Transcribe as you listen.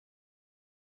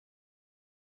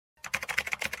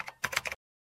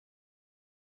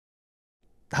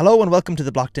Hello and welcome to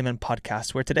the Blockdaemon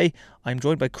podcast, where today I'm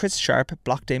joined by Chris Sharp,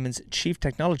 Blockdaemon's Chief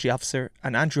Technology Officer,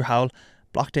 and Andrew Howell,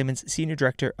 Blockdaemon's Senior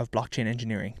Director of Blockchain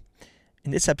Engineering.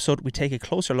 In this episode, we take a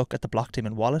closer look at the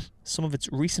Blockdaemon wallet, some of its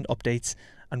recent updates,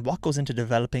 and what goes into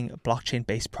developing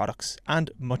blockchain-based products,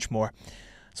 and much more.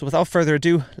 So without further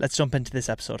ado, let's jump into this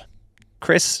episode.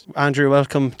 Chris, Andrew,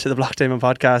 welcome to the Blockdaemon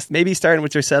podcast. Maybe starting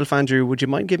with yourself, Andrew, would you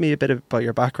mind giving me a bit about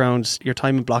your background, your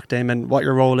time in Blockdaemon, what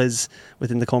your role is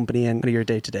within the company and your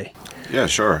day-to-day? Yeah,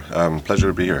 sure. Pleasure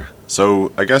to be here.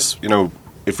 So I guess,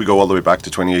 if we go all the way back to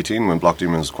 2018, when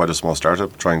Blockdaemon was quite a small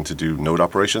startup trying to do node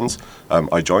operations,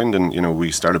 I joined and,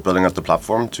 we started building out the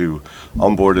platform to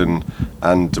onboard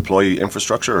and deploy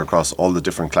infrastructure across all the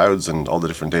different clouds and all the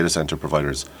different data center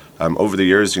providers. Over the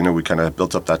years, we kind of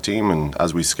built up that team, and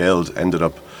as we scaled, ended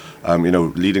up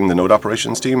leading the node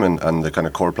operations team and the kind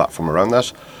of core platform around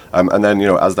that. And then,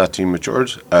 as that team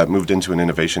matured, moved into an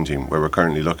innovation team where we're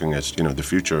currently looking at, the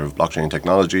future of blockchain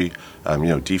technology,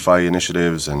 DeFi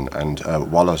initiatives and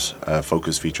wallet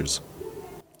focused features.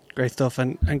 Great stuff.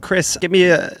 And Chris, give me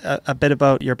a bit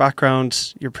about your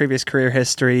background, your previous career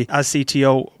history. As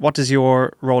CTO, what does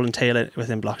your role entail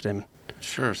within Blockdaemon?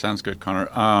 Sure, sounds good,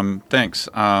 Connor. Thanks.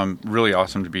 Really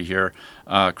awesome to be here.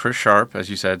 Chris Sharp, as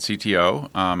you said, CTO.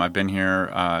 I've been here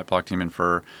at Blockdaemon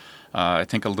for, I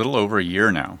think, a little over a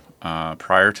year now.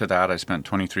 Prior to that, I spent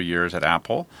 23 years at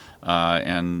Apple,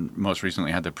 and most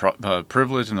recently had the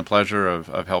privilege and the pleasure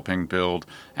of helping build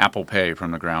Apple Pay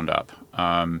from the ground up.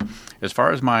 As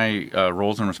far as my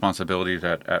roles and responsibilities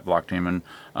at Blockdaemon,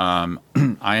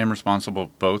 I am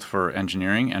responsible both for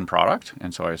engineering and product,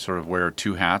 and so I sort of wear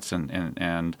two hats,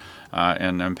 and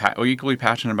I'm equally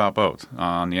passionate about both.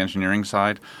 On the engineering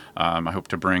side, I hope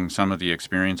to bring some of the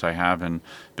experience I have in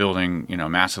building,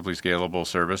 massively scalable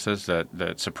services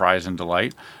that surprise and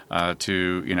delight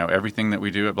to everything that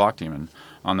we do at Blockdaemon.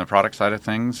 On the product side of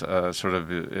things, sort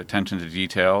of attention to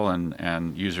detail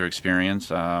and user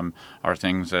experience are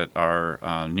things that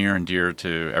are near and dear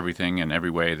to everything and every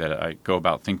way that I go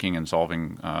about thinking and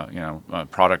solving,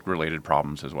 product-related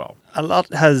problems as well. A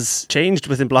lot has changed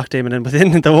within Blockdaemon and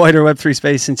within the wider Web3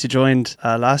 space since you joined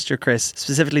last year, Chris,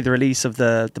 specifically the release of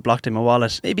the Blockdaemon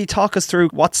wallet. Maybe talk us through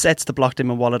what sets the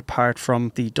Blockdaemon wallet apart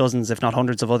from the dozens, if not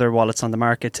hundreds of other wallets on the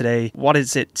market today. What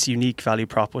is its unique value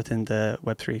prop within the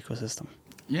Web3 ecosystem?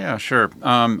 Yeah, sure.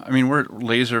 We're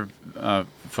laser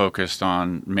focused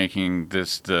on making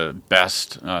this the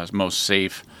best, most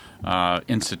safe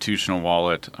institutional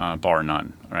wallet, bar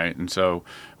none, right? And so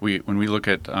when we look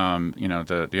at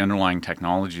the underlying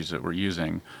technologies that we're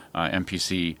using,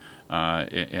 MPC,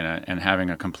 and having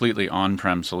a completely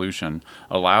on-prem solution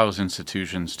allows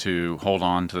institutions to hold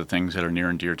on to the things that are near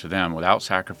and dear to them without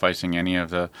sacrificing any of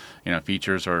the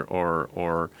features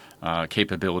or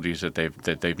capabilities that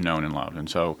they've known and loved. And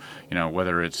so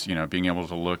whether it's being able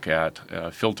to look at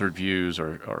filtered views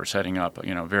or setting up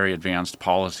very advanced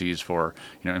policies for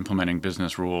implementing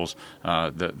business rules,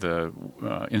 the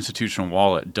institutional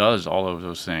wallet does all of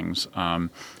those things, and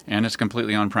it's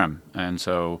completely on-prem. And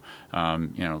so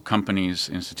companies,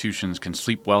 institutions can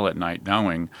sleep well at night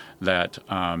knowing that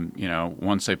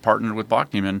once they partnered with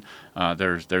Blockdaemon,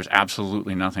 there's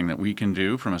absolutely nothing that we can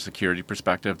do from a security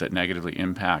perspective that negatively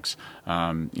impacts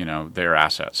their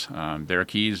assets, their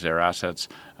keys, their assets.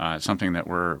 It's something that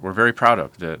we're very proud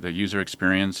of. The user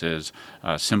experience is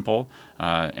simple,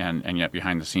 and yet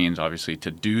behind the scenes, obviously,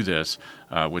 to do this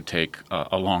would take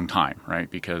a long time, right?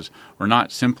 Because we're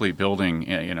not simply building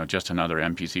just another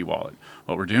MPC wallet.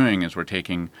 What we're doing is we're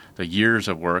taking the years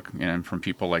of work from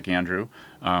people like Andrew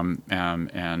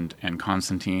and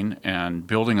Constantine and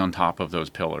building on top of those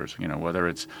pillars. Whether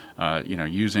it's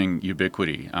using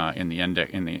Ubiquity in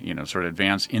the sort of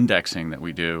advanced indexing that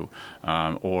we do,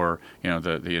 or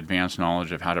the advanced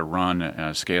knowledge of how to run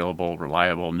scalable,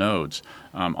 reliable nodes.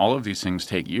 All of these things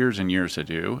take years and years to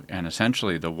do, and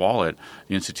essentially the wallet,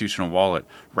 the institutional wallet,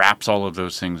 wraps all of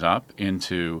those things up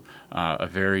into a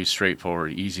very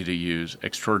straightforward, easy to use,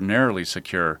 extraordinarily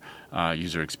secure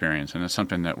user experience, and it's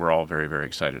something that we're all very, very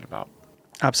excited about.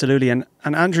 Absolutely. And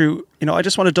Andrew, I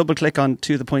just want to double click on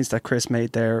two of the points that Chris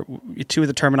made there. Two of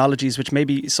the terminologies which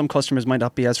maybe some customers might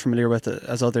not be as familiar with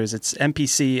as others. It's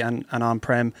MPC and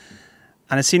on-prem.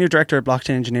 And as Senior Director of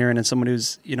Blockchain Engineering and someone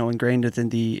who's, ingrained within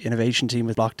the innovation team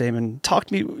with Blockdaemon, talk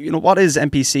to me, what is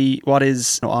MPC? What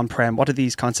is on-prem? What do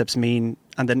these concepts mean?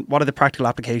 And then what are the practical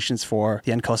applications for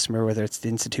the end customer, whether it's the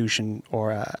institution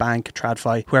or a bank,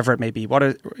 TradFi, whoever it may be? What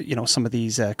are some of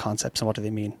these concepts and what do they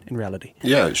mean in reality?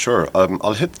 Yeah, sure.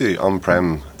 I'll hit the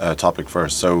on-prem topic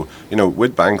first. So,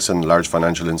 with banks and large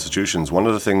financial institutions, one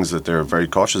of the things that they're very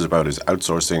cautious about is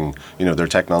outsourcing, their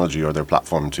technology or their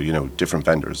platform to, different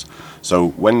vendors. So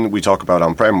when we talk about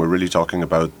on-prem, we're really talking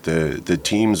about the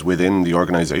teams within the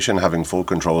organization having full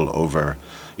control over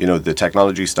the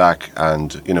technology stack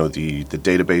and the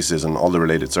databases and all the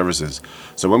related services.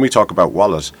 So when we talk about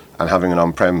wallet and having an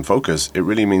on-prem focus, it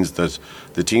really means that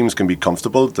the teams can be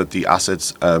comfortable that the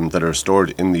assets that are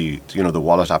stored in the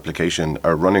wallet application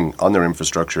are running on their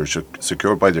infrastructure,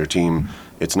 secured by their team.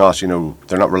 It's not,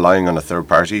 they're not relying on a third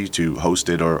party to host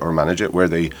it or manage it, where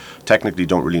they technically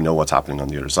don't really know what's happening on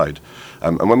the other side.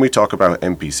 And when we talk about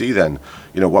MPC, then,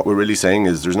 what we're really saying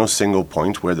is there's no single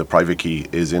point where the private key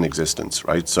is in existence,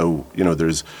 right? So,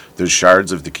 there's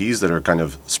shards of the keys that are kind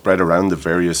of spread around the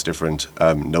various different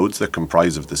nodes that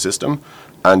comprise of the system.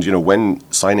 And, when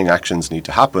signing actions need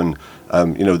to happen,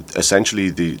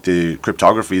 essentially the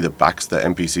cryptography that backs the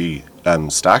MPC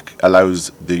stack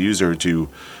allows the user to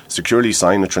securely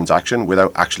sign a transaction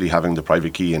without actually having the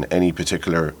private key in any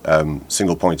particular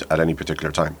single point at any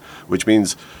particular time, which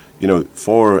means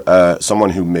for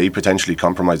someone who may potentially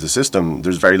compromise the system,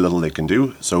 there's very little they can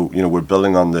do. So, we're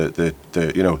building on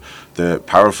the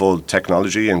powerful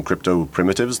technology and crypto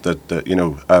primitives that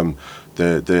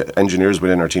the engineers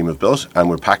within our team have built, and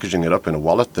we're packaging it up in a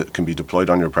wallet that can be deployed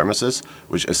on your premises,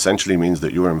 which essentially means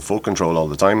that you are in full control all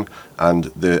the time, and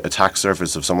the attack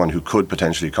surface of someone who could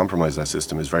potentially compromise that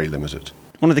system is very limited.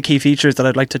 One of the key features that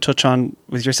I'd like to touch on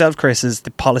with yourself, Chris, is the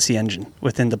policy engine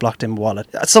within the Blockdaemon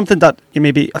wallet. That's something that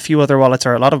maybe a few other wallets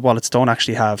or a lot of wallets don't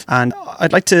actually have. And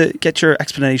I'd like to get your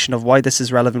explanation of why this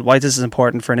is relevant, why this is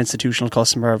important for an institutional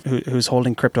customer who's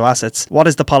holding crypto assets. What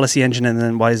is the policy engine, and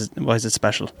then why is it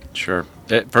special? Sure.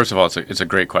 First of all, it's a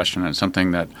great question, and it's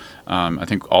something that I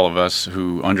think all of us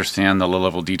who understand the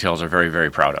low-level details are very,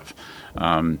 very proud of.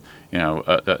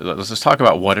 Let's just talk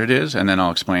about what it is, and then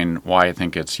I'll explain why I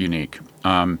think it's unique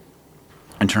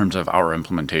in terms of our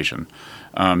implementation.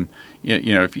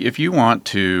 If you want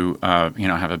to,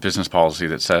 have a business policy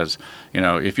that says,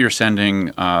 if you're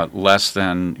sending less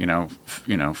than,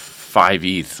 5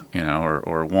 ETH,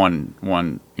 or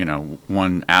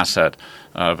one asset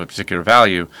of a particular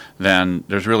value, then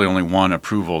there's really only one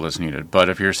approval that's needed. But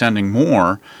if you're sending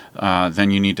more,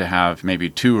 then you need to have maybe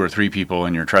 2 or 3 people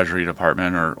in your treasury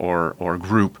department or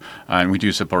group, and we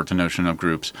do support the notion of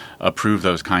groups, approve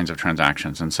those kinds of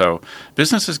transactions. And so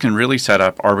businesses can really set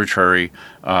up arbitrary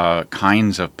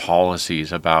kinds of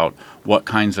policies about what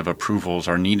kinds of approvals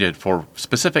are needed for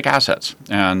specific assets.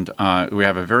 And we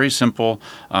have a very simple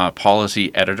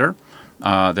policy editor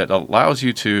that allows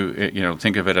you to,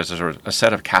 think of it as a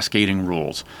set of cascading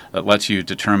rules that lets you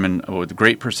determine with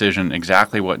great precision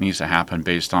exactly what needs to happen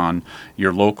based on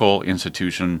your local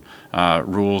institution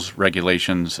rules,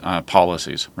 regulations,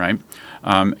 policies, right?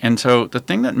 And so the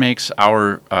thing that makes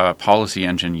our policy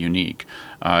engine unique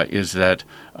is that,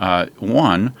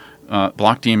 one,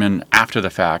 Blockdaemon, after the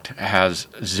fact, has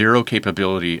zero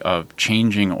capability of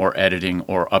changing or editing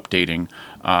or updating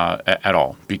at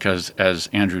all, because, as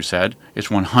Andrew said, it's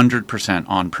 100%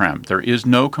 on-prem. There is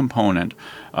no component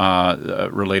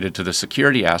related to the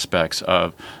security aspects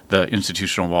of the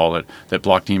institutional wallet that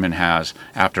Blockdaemon has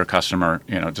after a customer,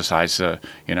 decides to,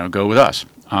 go with us.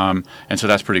 And so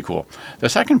that's pretty cool. The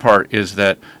second part is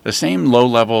that the same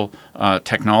low-level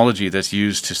technology that's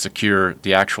used to secure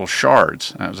the actual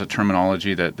shards, that was a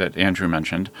terminology that Andrew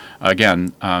mentioned.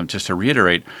 Again, just to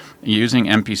reiterate, using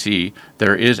MPC,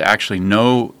 there is actually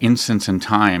no instance in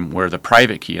time where the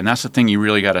private key, and that's the thing you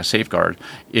really got to safeguard,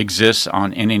 exists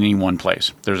in any one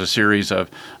place. There's a series of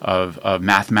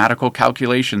mathematical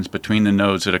calculations between the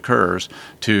nodes that occurs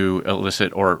to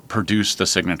elicit or produce the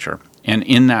signature. And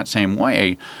in that same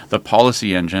way, the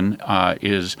policy engine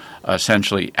is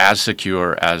essentially as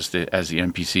secure as the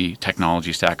MPC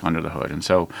technology stack under the hood. And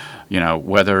so,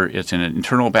 whether it's an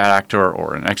internal bad actor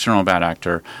or an external bad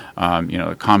actor,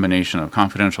 a combination of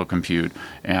confidential compute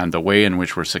and the way in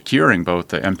which we're securing both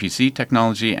the MPC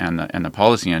technology and the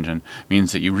policy engine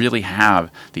means that you really have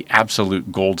the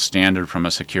absolute gold standard from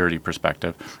a security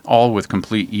perspective, all with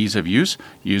complete ease of use,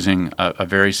 using a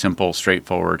very simple,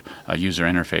 straightforward user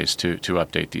interface to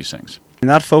update these things. And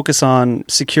that focus on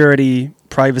security,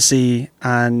 privacy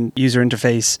and user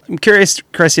interface. I'm curious,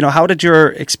 Chris, how did your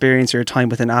experience or your time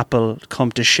within Apple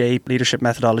come to shape leadership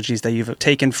methodologies that you've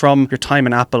taken from your time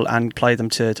in Apple and applied them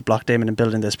to Blockdaemon and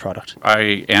building this product?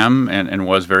 I am and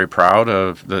was very proud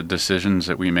of the decisions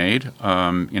that we made,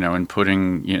 in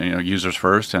putting users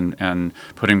first and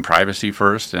putting privacy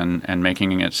first and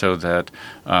making it so that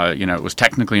it was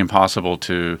technically impossible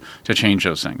to change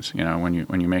those things. When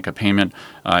you make a payment,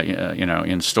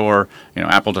 in store,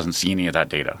 Apple doesn't see any of that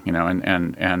data.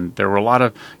 And there were a lot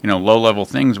of low-level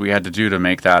things we had to do to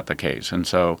make that the case. And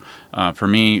so, for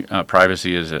me,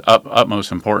 privacy is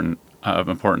utmost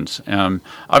importance.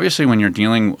 Obviously, when you're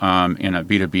dealing in a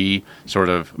B2B sort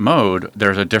of mode,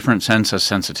 there's a different sense of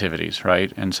sensitivities,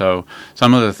 right? And so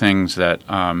some of the things that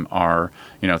are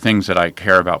things that I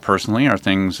care about personally are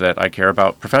things that I care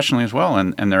about professionally as well.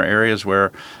 And there are areas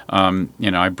where,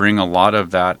 I bring a lot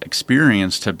of that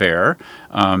experience to bear.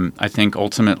 I think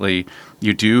ultimately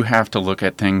you do have to look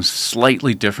at things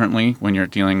slightly differently when you're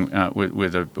dealing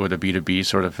with a B2B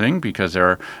sort of thing, because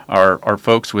there are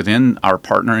folks within our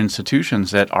partner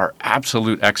institutions that are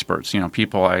absolute experts.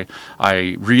 People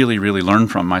I really, really learn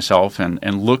from myself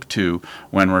and look to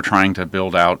when we're trying to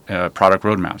build out product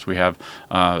roadmaps. We have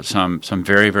some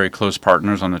very, very close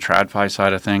partners on the TradFi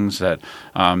side of things that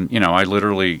I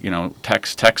literally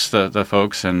text the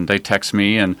folks and they text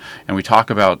me and we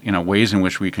talk about ways in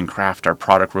which we can craft our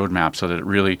product roadmap so that it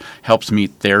really helps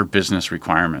meet their business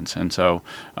requirements. And so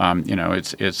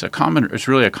it's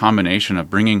really a combination of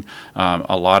bringing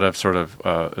a lot of sort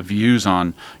of views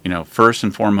on first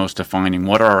and foremost defining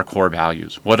what are our core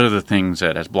values, what are the things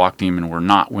that as Blockdaemon we're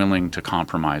not willing to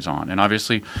compromise on. And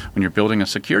obviously when you're building a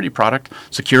security product,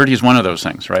 security is one of those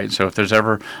things, right? So if there's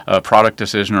ever a product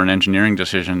decision or an engineering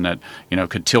decision that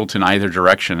could tilt in either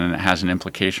direction and it has an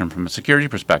implication from a security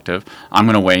perspective, I'm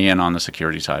going to weigh in on the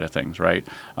security side of things, right?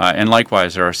 And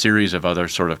likewise, there are a series of other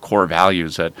sort of core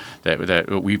values that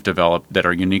we've developed that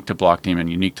are unique to Blockdaemon,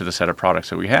 unique to the set of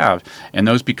products that we have, and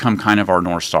those become kind of our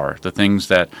North Star, the things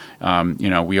that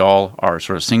we all are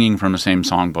sort of singing from the same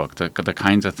songbook, the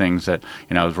kinds of things that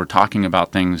as we're talking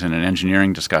about things in an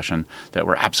engineering discussion that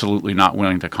we're absolutely not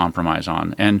willing to compromise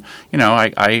on. And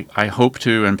I hope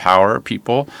to empower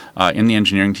people in the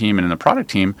engineering team and in the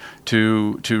product team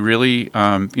to really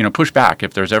push back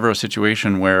if there's ever a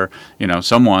situation where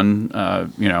someone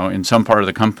in some part of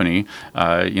the company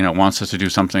wants us to do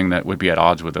something that would be at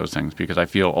odds with those things, because I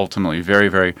feel ultimately very,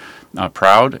 very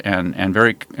proud and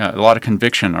very a lot of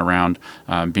conviction around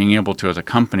being able to, as a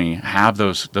company, have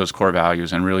those core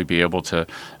values and really be able to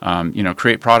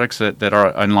create products that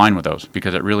are in line with those,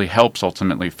 because it really helps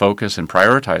ultimately focus and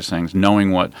prioritize things,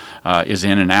 knowing what is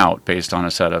in and out based on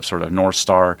a set of sort of North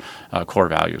Star core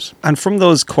values. And from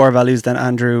those core values then,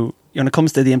 Andrew, when it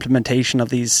comes to the implementation of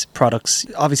these products,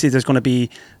 obviously there's going to be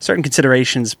certain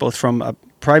considerations both from a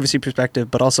privacy perspective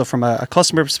but also from a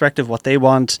customer perspective, what they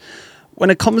want.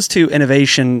 When it comes to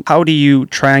innovation, how do you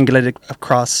triangulate it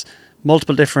across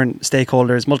multiple different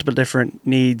stakeholders, multiple different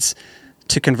needs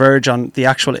to converge on the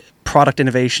actual product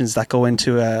innovations that go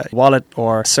into a wallet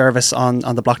or service on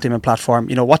the Blockdaemon platform?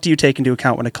 What do you take into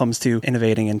account when it comes to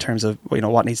innovating in terms of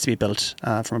what needs to be built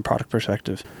from a product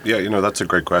perspective? Yeah, that's a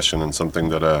great question and something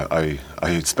that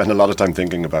I spend a lot of time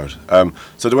thinking about.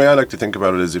 So the way I like to think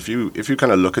about it is if you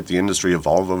kind of look at the industry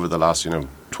evolve over the last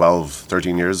 12,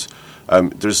 13 years,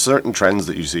 there's certain trends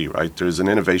that you see, right? There's an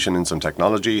innovation in some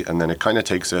technology, and then it kind of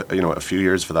takes a few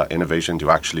years for that innovation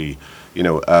to actually,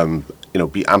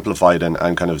 be amplified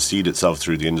and kind of seed itself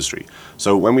through the industry.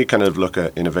 So when we kind of look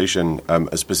at innovation,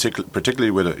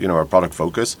 particularly with our product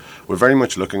focus, we're very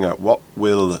much looking at how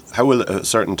will a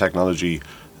certain technology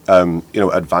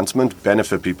advancement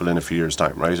benefit people in a few years'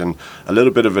 time, right? And a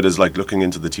little bit of it is like looking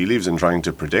into the tea leaves and trying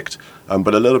to predict,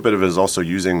 but a little bit of it is also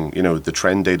using, the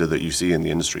trend data that you see in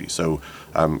the industry. So,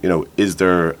 is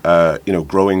there,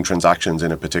 growing transactions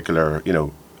in a particular,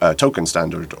 token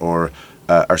standard, or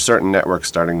are certain networks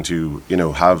starting to,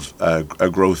 have a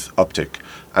growth uptick?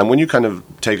 And when you kind of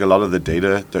take a lot of the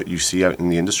data that you see out in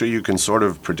the industry, you can sort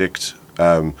of predict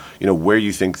where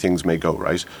you think things may go,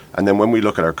 right? And then when we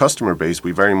look at our customer base,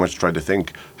 we very much try to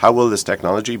think, how will this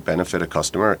technology benefit a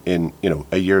customer in,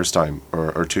 a year's time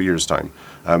or 2 years' time?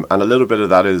 And a little bit of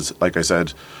that is, like I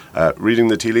said, reading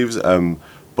the tea leaves.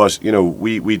 But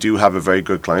we do have a very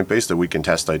good client base that we can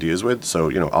test ideas with. So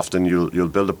often you'll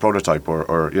build a prototype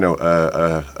or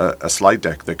a slide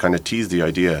deck that kind of tease the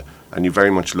idea, and you very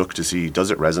much look to see,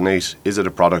 does it resonate? Is it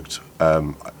a product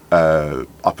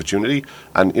opportunity?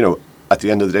 And at the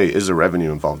end of the day, is there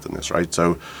revenue involved in this, right?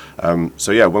 So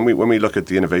yeah, when we look at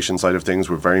the innovation side of things,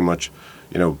 we're very much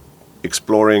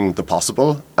exploring the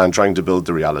possible and trying to build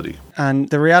the reality. And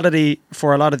the reality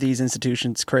for a lot of these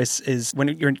institutions, Chris, is when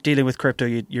you're dealing with crypto,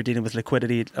 you're dealing with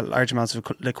liquidity, large amounts of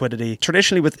liquidity.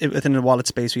 Traditionally, within the wallet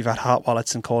space, we've had hot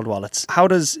wallets and cold wallets. How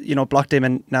does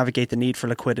Blockdaemon navigate the need for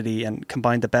liquidity and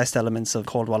combine the best elements of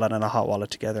cold wallet and a hot wallet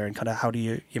together? And kind of how do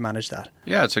you manage that?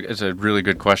 Yeah, it's a really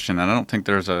good question, and I don't think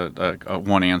there's a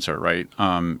one answer, right?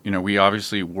 We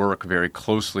obviously work very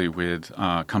closely with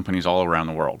companies all around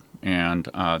the world. And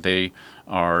they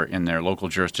are in their local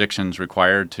jurisdictions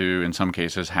required to, in some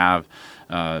cases, have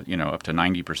up to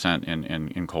 90%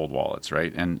 in cold wallets,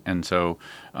 right? And so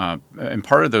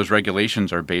part of those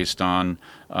regulations are based on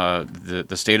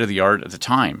the state of the art at the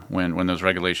time when those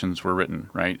regulations were written,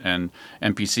 right? And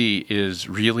MPC is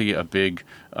really a big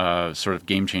sort of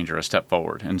game changer, a step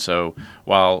forward. And so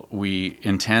while we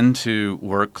intend to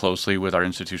work closely with our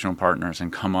institutional partners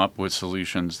and come up with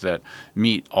solutions that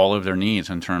meet all of their needs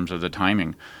in terms of the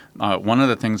timing, one of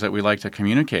the things that we like to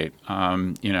communicate,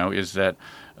 is that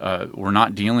we're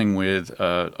not dealing with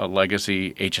a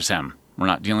legacy HSM. We're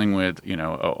not dealing with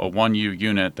a 1U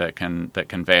unit that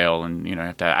can fail and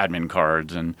have to have admin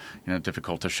cards and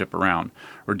difficult to ship around.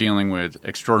 We're dealing with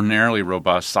extraordinarily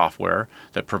robust software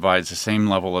that provides the same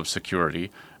level of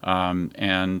security,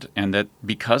 and that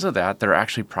because of that, there are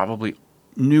actually probably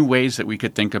new ways that we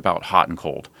could think about hot and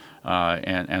cold.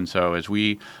 And so as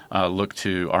we look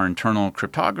to our internal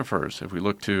cryptographers, if we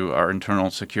look to our internal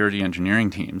security engineering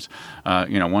teams,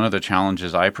 one of the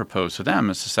challenges I propose to them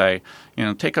is to say,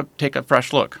 take a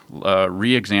fresh look,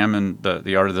 re-examine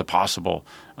the art of the possible,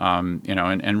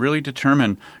 and really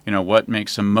determine, what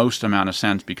makes the most amount of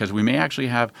sense, because we may actually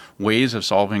have ways of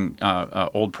solving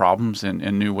old problems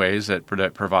in new ways that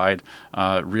provide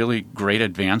really great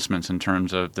advancements in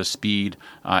terms of the speed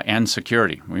and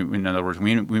security. In other words,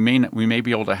 we may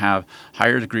be able to have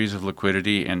higher degrees of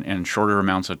liquidity and shorter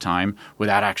amounts of time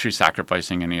without actually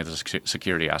sacrificing any of the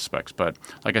security aspects. But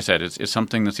like I said, it's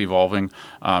something that's evolving.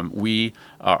 We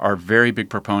are very big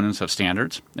proponents of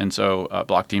standards, and so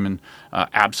Blockdaemon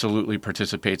absolutely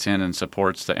participates in and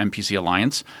supports the MPC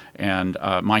Alliance. And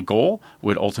my goal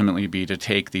would ultimately be to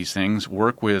take these things,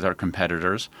 work with our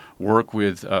competitors, work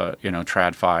with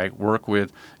TradFi, work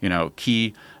with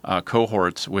key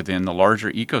cohorts within the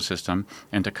larger ecosystem,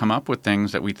 and to come up with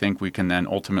things that we think we can then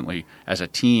ultimately, as a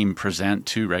team, present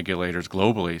to regulators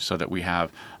globally, so that we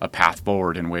have a path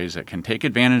forward in ways that can take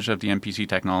advantage of the MPC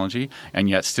technology and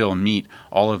yet still meet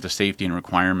all of the safety and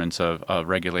requirements of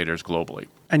regulators globally.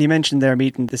 And you mentioned there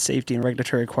meeting the safety and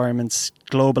regulatory requirements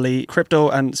globally. Crypto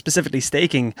and specifically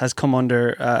staking has come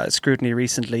under scrutiny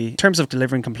recently. In terms of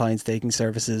delivering compliant staking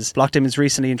services, Blockdaemon has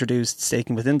recently introduced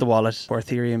staking within the wallet for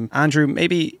Ethereum. Andrew,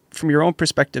 maybe from your own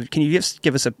perspective, can you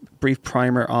give us a brief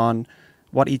primer on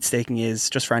what ETH staking is,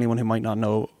 just for anyone who might not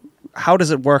know? How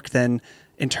does it work then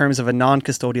in terms of a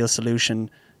non-custodial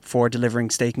solution for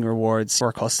delivering staking rewards for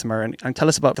a customer? And tell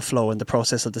us about the flow and the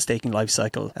process of the staking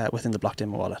lifecycle within the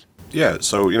Blockdaemon wallet. Yeah,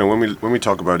 so when we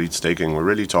talk about ETH staking, we're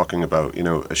really talking about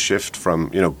a shift from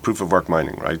proof of work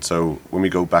mining, right? So when we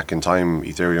go back in time,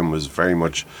 Ethereum was very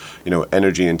much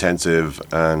energy intensive,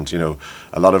 and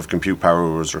a lot of compute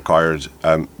power was required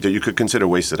that you could consider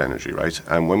wasted energy, right?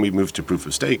 And when we moved to proof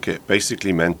of stake, it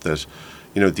basically meant that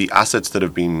the assets that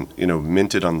have been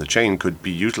minted on the chain could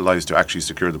be utilized to actually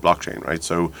secure the blockchain, right?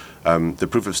 So the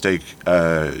proof of stake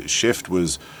shift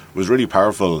was really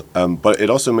powerful, but it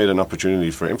also made an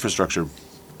opportunity for infrastructure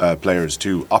players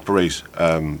to operate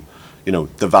the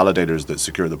validators that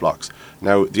secure the blocks.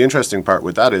 Now, the interesting part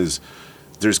with that is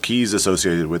there's keys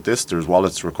associated with this, there's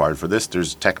wallets required for this,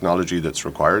 there's technology that's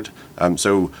required.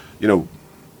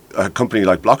 A company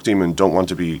like Blockdaemon don't want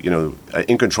to be,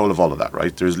 in control of all of that,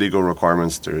 right? There's legal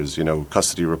requirements, there's,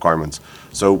 custody requirements.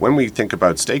 So when we think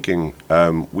about staking,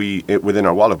 within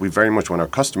our wallet, we very much want our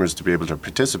customers to be able to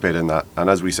participate in that. And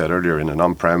as we said earlier, in an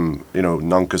on-prem,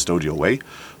 non-custodial way.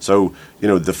 So,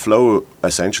 the flow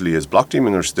essentially is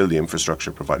Blockdaemon are still the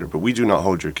infrastructure provider, but we do not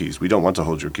hold your keys. We don't want to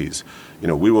hold your keys.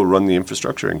 We will run the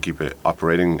infrastructure and keep it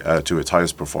operating to its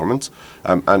highest performance.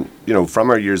 And from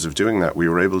our years of doing that, we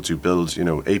were able to build,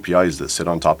 APIs that sit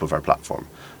on top of our platform.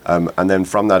 And then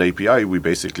from that API, we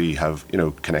basically have,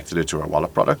 connected it to our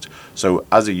wallet product. So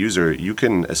as a user, you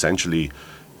can essentially,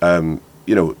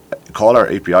 call our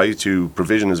API to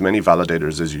provision as many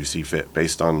validators as you see fit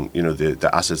based on, the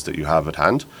assets that you have at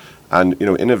hand. And,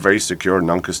 in a very secure,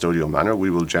 non-custodial manner, we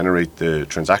will generate the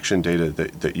transaction data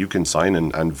that you can sign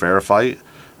and verify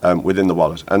within the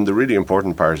wallet. And the really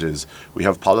important part is we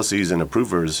have policies and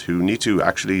approvers who need to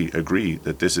actually agree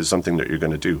that this is something that you're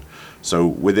going to do. So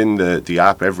within the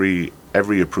app, every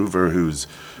approver who's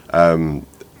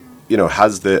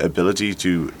has the ability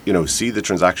to, see the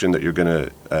transaction that you're going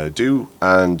to do,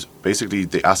 and basically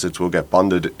the assets will get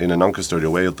bonded in a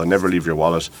non-custodial way. They'll never leave your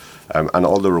wallet, and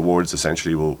all the rewards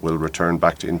essentially will return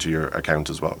back into your account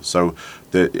as well. So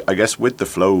I guess with the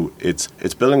flow, it's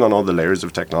building on all the layers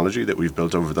of technology that we've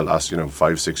built over the last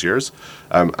 5-6 years,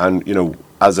 and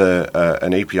as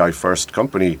an API first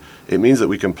company, it means that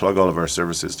we can plug all of our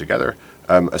services together,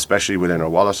 especially within our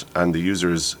wallet, and the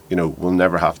users will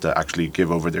never have to actually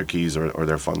give over their keys or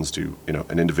their funds to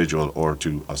an individual or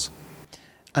to us.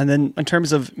 And then in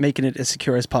terms of making it as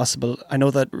secure as possible, I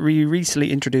know that we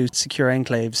recently introduced secure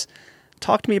enclaves.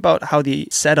 Talk to me about how the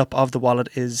setup of the wallet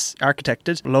is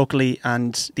architected locally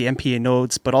and the MPA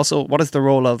nodes, but also what is the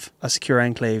role of a secure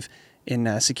enclave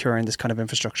in securing this kind of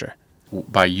infrastructure?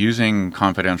 By using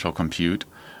confidential compute,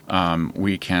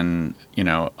 we can,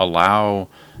 allow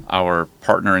our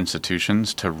partner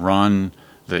institutions to run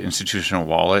the institutional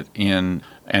wallet in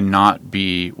and not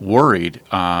be worried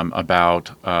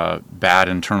about bad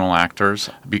internal actors,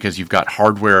 because you've got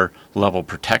hardware level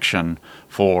protection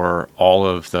for all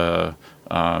of the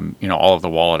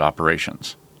wallet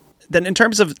operations. Then in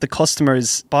terms of the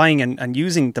customers buying and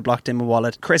using the Blockdaemon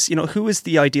wallet, Chris, who is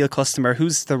the ideal customer?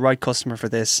 Who's the right customer for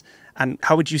this? And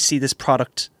how would you see this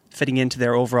product fitting into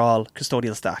their overall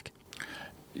custodial stack?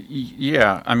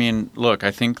 Yeah, I mean, look,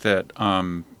 I think that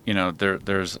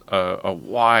there's a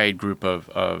wide group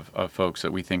of folks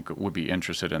that we think would be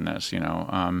interested in this.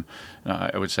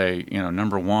 I would say,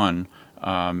 number one,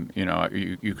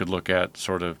 you could look at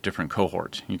sort of different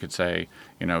cohorts. You could say,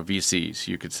 VCs.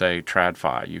 You could say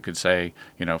TradFi. You could say,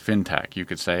 fintech. You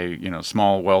could say,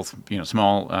 small wealth,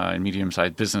 small and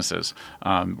medium-sized businesses.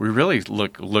 We really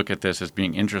look at this as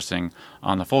being interesting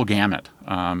on the full gamut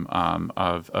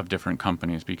of different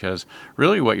companies, because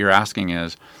really what you're asking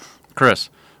is, Chris,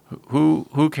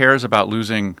 who cares about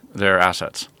losing their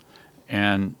assets?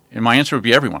 And my answer would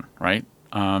be everyone, right?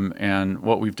 And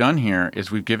what we've done here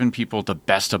is we've given people the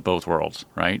best of both worlds,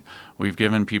 right? We've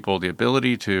given people the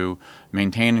ability to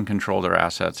maintain and control their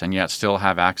assets and yet still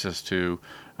have access to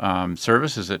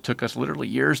services that took us literally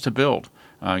years to build.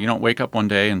 You don't wake up one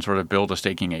day and sort of build a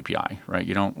staking API, right?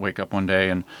 You don't wake up one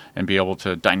day and be able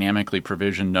to dynamically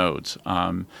provision nodes.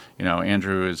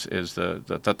 Andrew is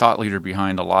the thought leader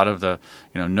behind a lot of the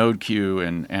node queue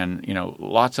and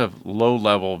lots of low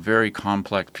level, very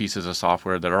complex pieces of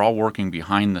software that are all working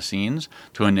behind the scenes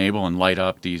to enable and light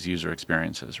up these user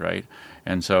experiences, right?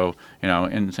 And so,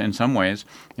 in some ways,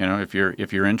 if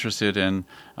you're interested in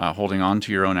holding on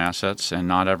to your own assets and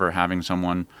not ever having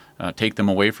someone take them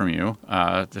away from you,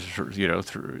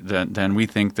 then we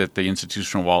think that the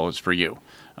institutional wallet is for you.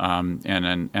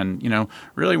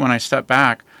 Really, when I step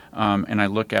back and I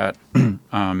look at,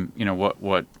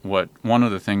 what one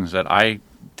of the things that I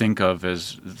think of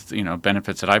as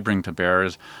benefits that I bring to bear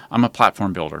is I'm a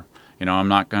platform builder. I'm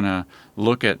not going to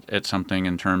look at something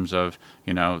in terms of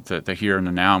the here and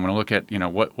the now. I'm going to look at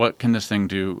what can this thing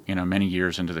do many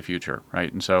years into the future,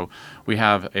 right? And so we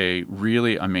have a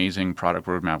really amazing product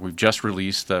roadmap. We've just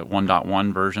released the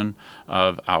 1.1 version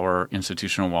of our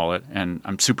institutional wallet, and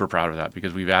I'm super proud of that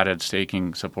because we've added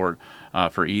staking support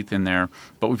for ETH in there.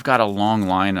 But we've got a long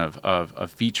line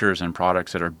of features and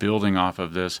products that are building off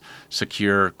of this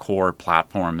secure core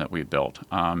platform that we've built.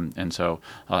 And so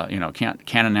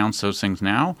can't announce those things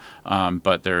now,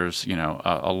 but there's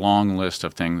a long list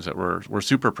of things that we're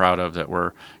super proud of that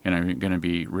we're going to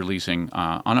be releasing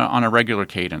on a regular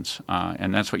cadence,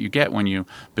 and that's what you get when you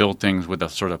build things with a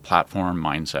sort of platform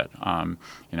mindset.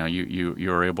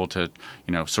 You're able to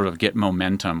sort of get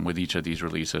momentum with each of these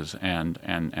releases, and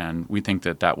we think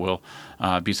that will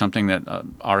be something that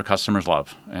our customers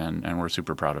love, and we're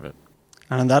super proud of it.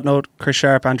 And on that note, Chris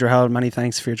Sharp, Andrew Howell, many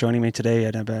thanks for joining me today,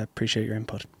 and I appreciate your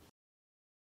input.